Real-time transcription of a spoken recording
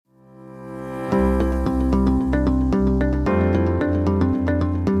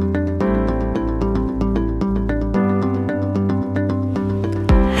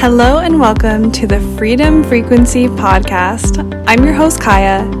Hello and welcome to the Freedom Frequency Podcast. I'm your host,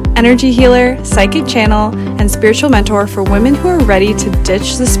 Kaya, energy healer, psychic channel, and spiritual mentor for women who are ready to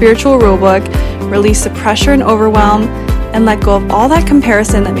ditch the spiritual rulebook, release the pressure and overwhelm, and let go of all that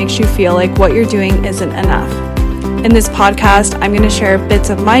comparison that makes you feel like what you're doing isn't enough. In this podcast, I'm going to share bits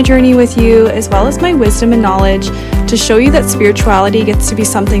of my journey with you, as well as my wisdom and knowledge to show you that spirituality gets to be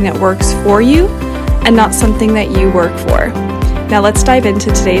something that works for you and not something that you work for. Now let's dive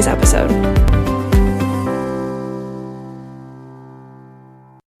into today's episode.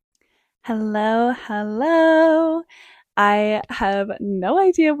 Hello. I have no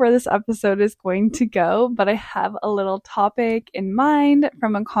idea where this episode is going to go, but I have a little topic in mind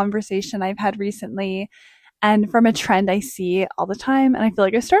from a conversation I've had recently and from a trend I see all the time. And I feel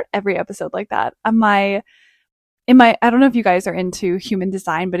like I start every episode like that. I don't know if you guys are into human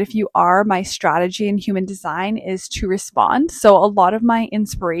design, but if you are, my strategy in human design is to respond. So a lot of my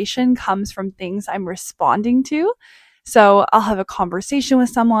inspiration comes from things I'm responding to. So I'll have a conversation with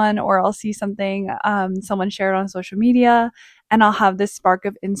someone, or I'll see something someone shared on social media, and I'll have this spark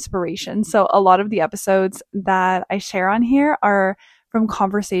of inspiration. So a lot of the episodes that I share on here are from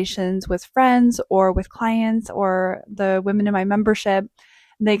conversations with friends or with clients or the women in my membership.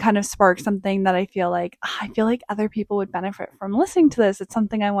 They kind of spark something that I feel like other people would benefit from listening to this. It's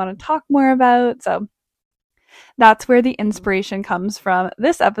something I want to talk more about. So that's where the inspiration comes from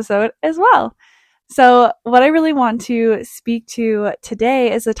this episode as well. So what I really want to speak to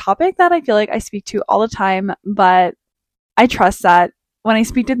today is a topic that I feel like I speak to all the time, but I trust that when I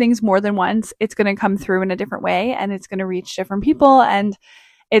speak to things more than once, it's going to come through in a different way and it's going to reach different people, and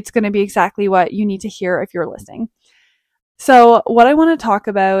it's going to be exactly what you need to hear if you're listening. So what I want to talk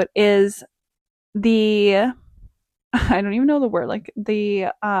about is I don't even know the word, like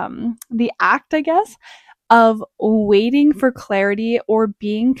the act, I guess, of waiting for clarity or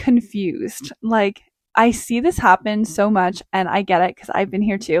being confused. Like, I see this happen so much, and I get it because I've been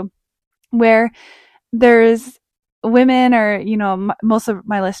here too, where there's women, or, most of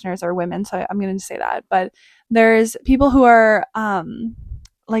my listeners are women, so I'm going to say that, but there's people who are,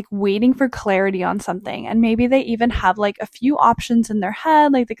 like waiting for clarity on something, and maybe they even have like a few options in their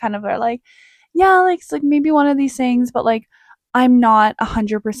head. Like they kind of are like, yeah, like it's like maybe one of these things, but like I'm not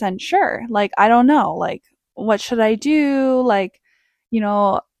 100% sure. Like I don't know, like what should I do? Like,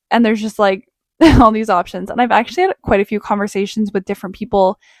 and there's just like all these options. And I've actually had quite a few conversations with different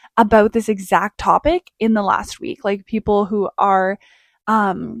people about this exact topic in the last week. Like people who are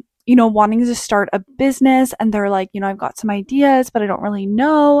wanting to start a business, and they're like, I've got some ideas, but I don't really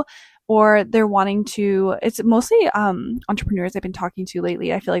know. Or they're wanting to, it's mostly entrepreneurs I've been talking to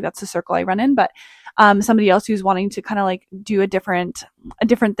lately. I feel like that's the circle I run in, but somebody else who's wanting to kind of like do a different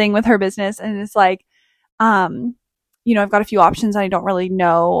thing with her business. And it's like, I've got a few options and I don't really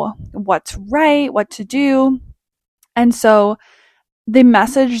know what's right, what to do. And so the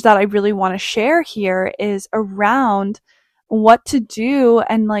message that I really want to share here is around what to do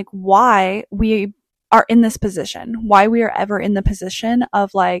and like why we are in this position, why we are ever in the position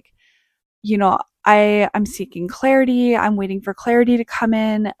of like, I'm seeking clarity, I'm waiting for clarity to come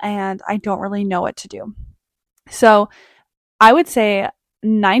in, and I don't really know what to do. So I would say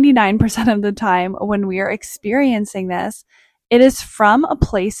 99% of the time when we are experiencing this, it is from a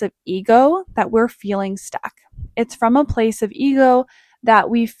place of ego that we're feeling stuck. It's from a place of ego that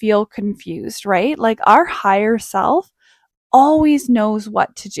we feel confused, right? Like our higher self always knows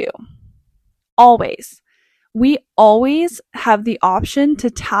what to do. Always. We always have the option to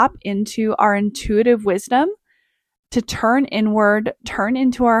tap into our intuitive wisdom, to turn inward, turn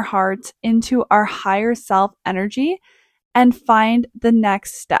into our hearts, into our higher self energy, and find the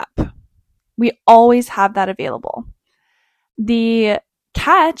next step. We always have that available. The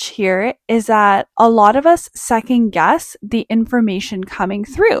catch here is that a lot of us second guess the information coming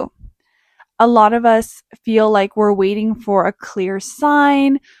through. A lot of us feel like we're waiting for a clear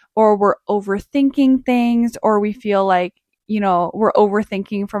sign, or we're overthinking things, or we feel like, we're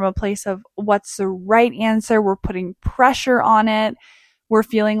overthinking from a place of what's the right answer. We're putting pressure on it. We're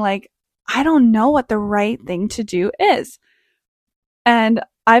feeling like, I don't know what the right thing to do is. And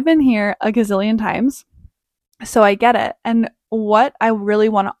I've been here a gazillion times, so I get it. And what I really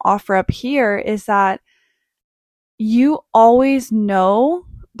want to offer up here is that you always know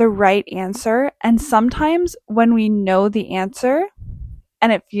the right answer. And sometimes when we know the answer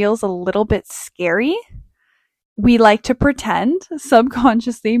and it feels a little bit scary, we like to pretend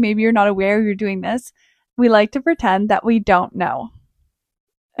subconsciously, maybe you're not aware you're doing this, we like to pretend that we don't know.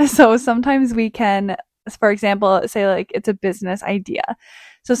 So sometimes we can, for example, say like it's a business idea.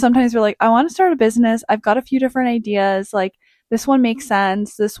 So sometimes we're like, I want to start a business. I've got a few different ideas. Like this one makes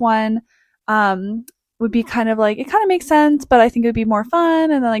sense. This one, would be kind of like, it kind of makes sense, but I think it would be more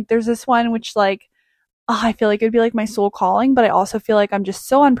fun. And then like, there's this one, which like, I feel like it'd be like my soul calling, but I also feel like I'm just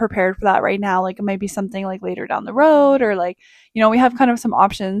so unprepared for that right now. Like it might be something like later down the road, or like, we have kind of some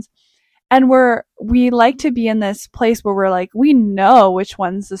options. And we like to be in this place where we're like, we know which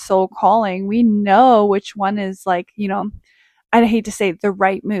one's the soul calling. We know which one is like, I'd hate to say the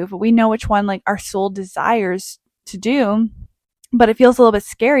right move, but we know which one like our soul desires to do, but it feels a little bit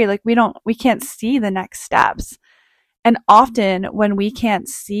scary. Like we can't see the next steps. And often when we can't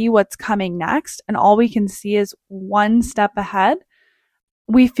see what's coming next and all we can see is one step ahead,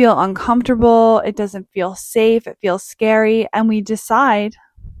 we feel uncomfortable. It doesn't feel safe. It feels scary. And we decide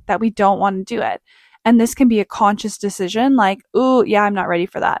that we don't want to do it. And this can be a conscious decision like, ooh, yeah, I'm not ready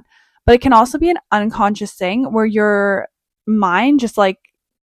for that. But it can also be an unconscious thing where your mind just like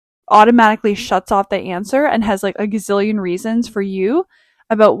automatically shuts off the answer and has like a gazillion reasons for you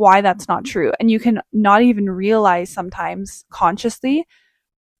about why that's not true. And you can not even realize sometimes consciously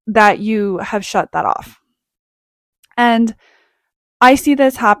that you have shut that off. And I see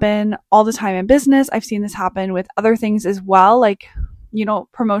this happen all the time in business. I've seen this happen with other things as well, like,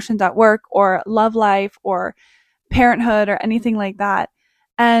 promotions at work or love life or parenthood or anything like that.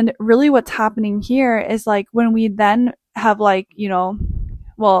 And really what's happening here is like when we then have like,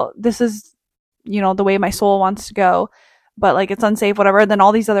 well, this is, the way my soul wants to go, but like it's unsafe, whatever. Then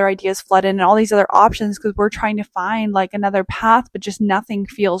all these other ideas flood in and all these other options because we're trying to find like another path, but just nothing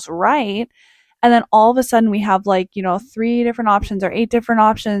feels right. And then all of a sudden we have like, 3 different options or 8 different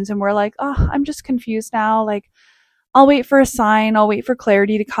options. And we're like, oh, I'm just confused now. Like, I'll wait for a sign. I'll wait for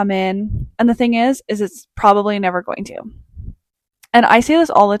clarity to come in. And the thing is it's probably never going to. And I say this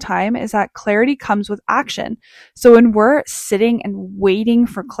all the time is that clarity comes with action. So when we're sitting and waiting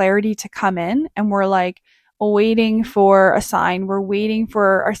for clarity to come in and we're like waiting for a sign, we're waiting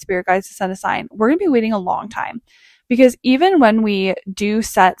for our spirit guides to send a sign, we're going to be waiting a long time. Because even when we do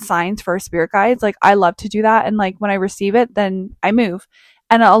set signs for our spirit guides, like I love to do that. And like when I receive it, then I move.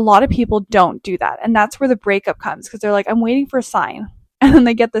 And a lot of people don't do that. And that's where the breakup comes because they're like, I'm waiting for a sign. And then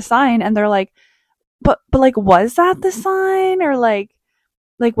they get the sign and they're like, but like, was that the sign? Or like,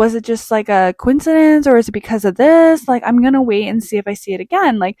 was it just like a coincidence or is it because of this? Like, I'm going to wait and see if I see it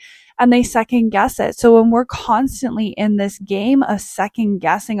again. Like, and they second guess it. So when we're constantly in this game of second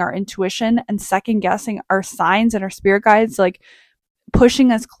guessing our intuition and second guessing our signs and our spirit guides, like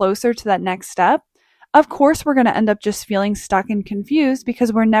pushing us closer to that next step, of course, we're going to end up just feeling stuck and confused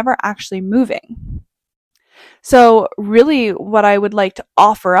because we're never actually moving. So really what I would like to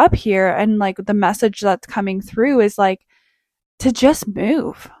offer up here and like the message that's coming through is like to just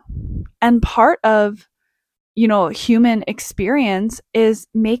move. And part of, human experience is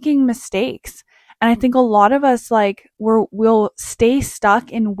making mistakes. And I think a lot of us like we'll stay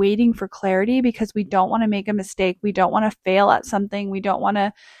stuck in waiting for clarity because we don't want to make a mistake. We don't want to fail at something. We don't want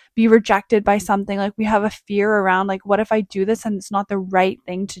to be rejected by something. Like we have a fear around like, what if I do this and it's not the right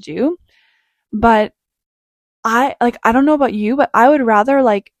thing to do? But I don't know about you, but I would rather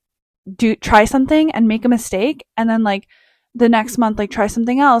like try something and make a mistake and then like the next month, like try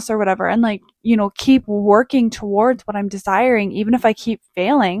something else or whatever. And like, keep working towards what I'm desiring, even if I keep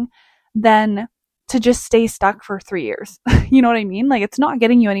failing, than to just stay stuck for 3 years. You know what I mean? Like it's not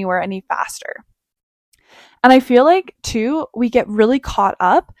getting you anywhere any faster. And I feel like too, we get really caught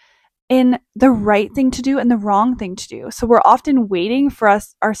up in the right thing to do and the wrong thing to do. So we're often waiting for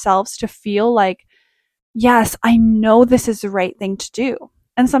ourselves to feel like, yes, I know this is the right thing to do.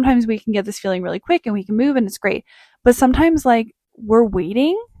 And sometimes we can get this feeling really quick and we can move and it's great. But sometimes like we're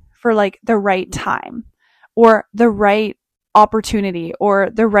waiting for like the right time or the right opportunity or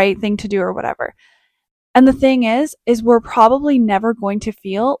the right thing to do or whatever. And the thing is we're probably never going to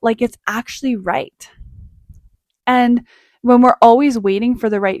feel like it's actually right. And when we're always waiting for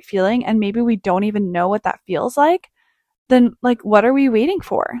the right feeling and maybe we don't even know what that feels like, then like, what are we waiting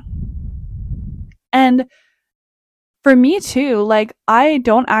for? And for me too, like I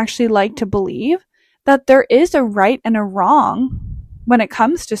don't actually like to believe that there is a right and a wrong when it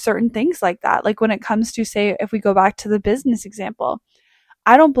comes to certain things like that. Like when it comes to, say, if we go back to the business example,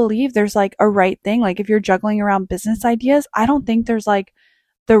 I don't believe there's like a right thing. Like if you're juggling around business ideas, I don't think there's like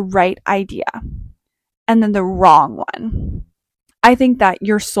the right idea and then the wrong one. I think that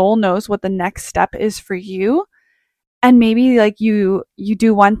your soul knows what the next step is for you. And maybe like you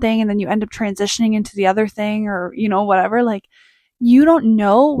do one thing and then you end up transitioning into the other thing or, whatever. Like you don't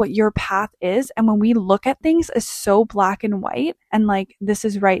know what your path is. And when we look at things as so black and white and like, this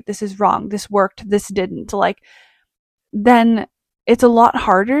is right, this is wrong, this worked, this didn't, like, then it's a lot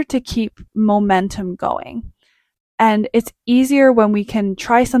harder to keep momentum going. And it's easier when we can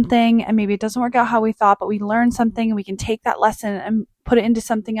try something and maybe it doesn't work out how we thought, but we learn something and we can take that lesson and put it into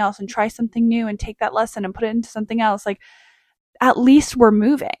something else and try something new and take that lesson and put it into something else. Like, at least we're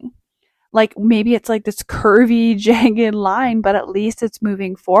moving. Like, maybe it's like this curvy, jagged line, but at least it's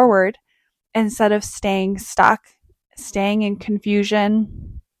moving forward instead of staying stuck, staying in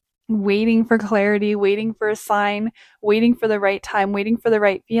confusion, waiting for clarity, waiting for a sign, waiting for the right time, waiting for the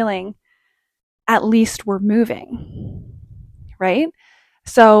right feeling. At least we're moving, right?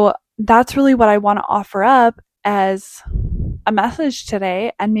 So that's really what I want to offer up as a message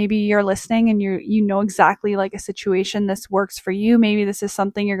today. And maybe you're listening and you know exactly like a situation this works for you. Maybe this is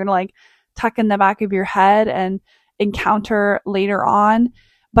something you're going to like tuck in the back of your head and encounter later on.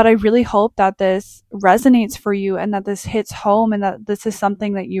 But I really hope that this resonates for you and that this hits home and that this is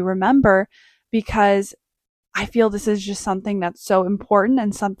something that you remember, because I feel this is just something that's so important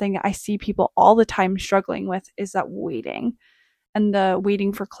and something I see people all the time struggling with, is that waiting and the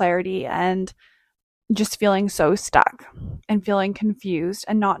waiting for clarity and just feeling so stuck and feeling confused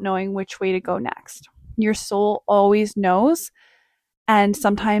and not knowing which way to go next. Your soul always knows. And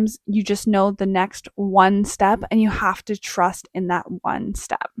sometimes you just know the next one step and you have to trust in that one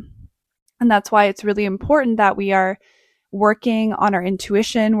step. And that's why it's really important that we are working on our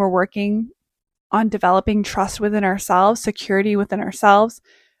intuition. We're working on developing trust within ourselves, security within ourselves.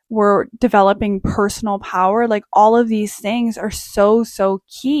 We're developing personal power. Like, all of these things are so, so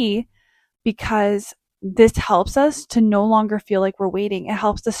key, because this helps us to no longer feel like we're waiting. It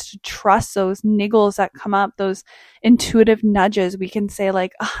helps us to trust those niggles that come up, those intuitive nudges. We can say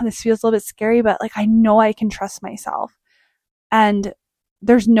like, oh, this feels a little bit scary, but like, I know I can trust myself. And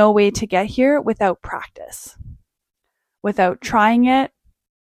there's no way to get here without practice, without trying it,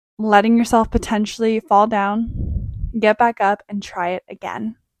 letting yourself potentially fall down, get back up and try it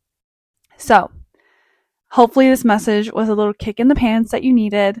again. So hopefully this message was a little kick in the pants that you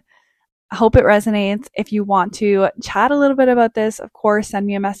needed. I hope it resonates. If you want to chat a little bit about this, of course, send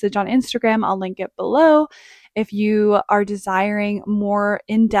me a message on Instagram. I'll link it below. If you are desiring more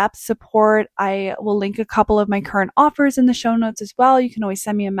in-depth support, I will link a couple of my current offers in the show notes as well. You can always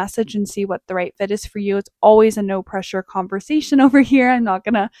send me a message and see what the right fit is for you. It's always a no pressure conversation over here. I'm not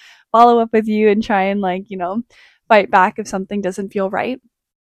going to follow up with you and try and fight back if something doesn't feel right.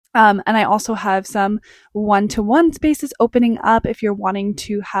 And I also have some one-to-one spaces opening up if you're wanting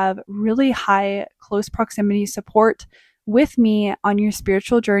to have really high, close proximity support with me on your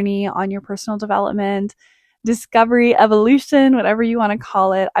spiritual journey, on your personal development, discovery, evolution, whatever you want to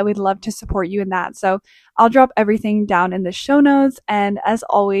call it. I would love to support you in that. So I'll drop everything down in the show notes. And as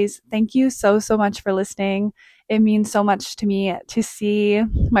always, thank you so, so much for listening. It means so much to me to see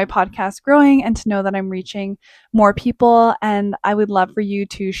my podcast growing and to know that I'm reaching more people. And I would love for you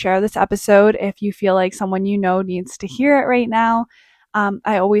to share this episode if you feel like someone you know needs to hear it right now.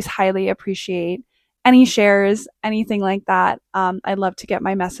 I always highly appreciate any shares, anything like that. I'd love to get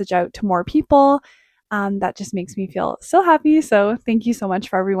my message out to more people. That just makes me feel so happy. So thank you so much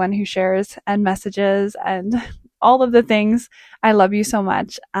for everyone who shares and messages and all of the things. I love you so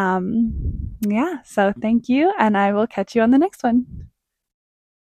much. So thank you, and I will catch you on the next one.